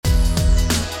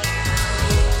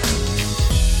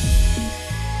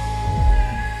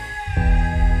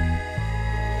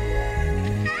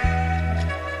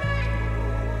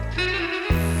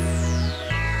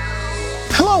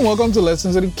and welcome to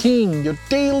Lessons of the King, your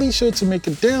daily show to make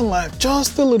your day in life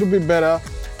just a little bit better.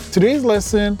 Today's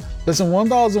lesson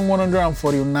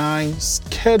 1149,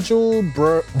 schedule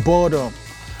boredom.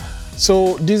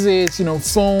 So these days,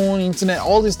 phone, internet,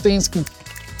 all these things can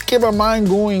keep our mind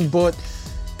going, but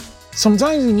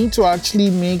sometimes you need to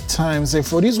actually make time. Say,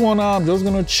 for this 1 hour, I'm just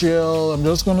gonna chill, I'm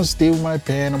just gonna stay with my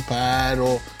pen and pad,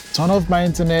 or turn off my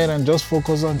internet and just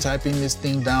focus on typing this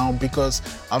thing down, because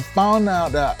I found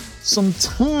out that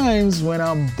sometimes when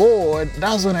I'm bored,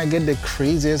 that's when I get the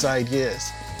craziest ideas.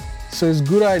 So it's a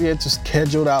good idea to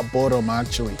schedule that boredom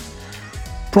actually.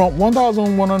 Prompt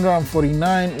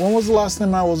 1149, when was the last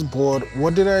time I was bored?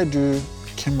 What did I do?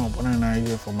 Came up with an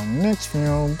idea for my next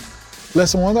film.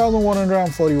 Lesson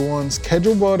 1141,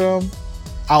 schedule boredom.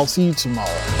 I'll see you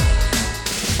tomorrow.